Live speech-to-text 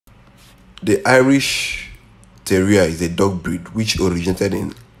The Irish Terrier is a dog breed which originated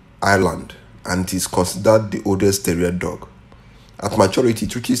in Ireland and it is considered the oldest terrier dog. At maturity,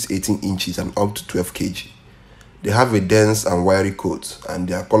 it reaches 18 inches and up to 12 kg. They have a dense and wiry coat and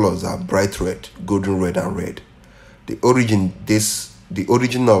their colors are bright red, golden red and red. The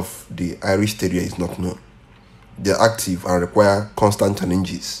origin of the Irish Terrier is not known. They are active and require constant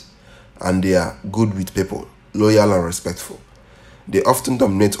challenges, and they are good with people, loyal and respectful. They often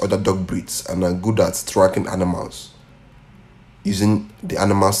dominate other dog breeds and are good at tracking animals using the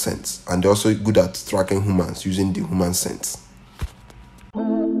animal scent, and they're also good at tracking humans using the human scent.